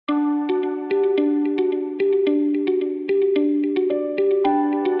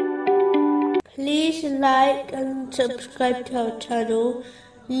like and subscribe to our channel.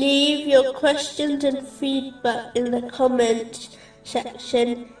 Leave your questions and feedback in the comments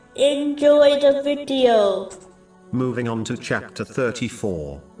section. Enjoy the video. Moving on to chapter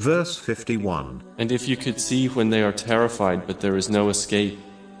 34, verse 51. And if you could see when they are terrified but there is no escape,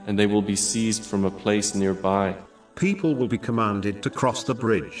 and they will be seized from a place nearby. People will be commanded to cross the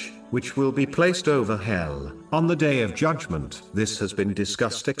bridge, which will be placed over hell, on the day of judgment. This has been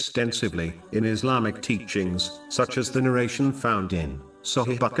discussed extensively in Islamic teachings, such as the narration found in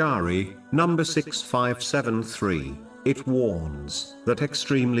Sahih Bukhari, number 6573. It warns that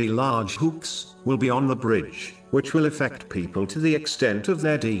extremely large hooks will be on the bridge, which will affect people to the extent of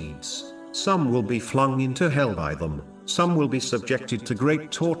their deeds. Some will be flung into hell by them. Some will be subjected to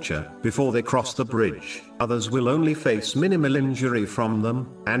great torture before they cross the bridge. Others will only face minimal injury from them.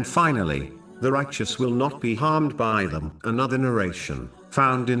 And finally, the righteous will not be harmed by them. Another narration,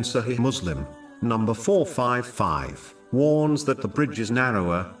 found in Sahih Muslim, number 455, warns that the bridge is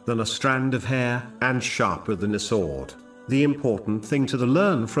narrower than a strand of hair and sharper than a sword. The important thing to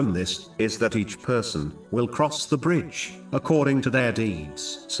learn from this is that each person will cross the bridge according to their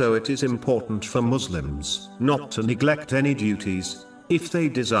deeds. So it is important for Muslims not to neglect any duties. If they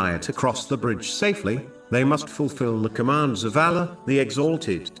desire to cross the bridge safely, they must fulfill the commands of Allah, the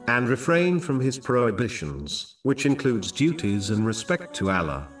Exalted, and refrain from His prohibitions, which includes duties in respect to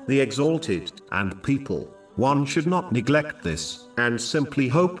Allah, the Exalted, and people. One should not neglect this, and simply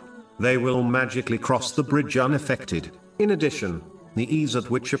hope they will magically cross the bridge unaffected. In addition, the ease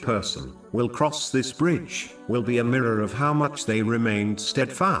at which a person will cross this bridge will be a mirror of how much they remained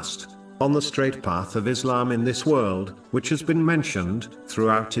steadfast on the straight path of Islam in this world, which has been mentioned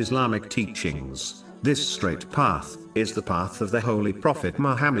throughout Islamic teachings. This straight path is the path of the Holy Prophet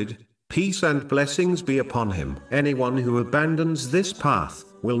Muhammad, peace and blessings be upon him. Anyone who abandons this path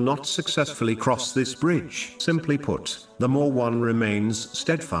will not successfully cross this bridge. Simply put, the more one remains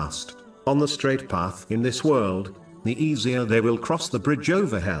steadfast on the straight path in this world, the easier they will cross the bridge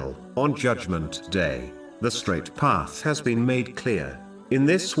over hell on Judgment Day. The straight path has been made clear in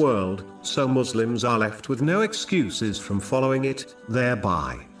this world, so Muslims are left with no excuses from following it,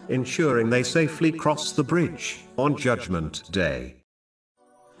 thereby ensuring they safely cross the bridge on Judgment Day.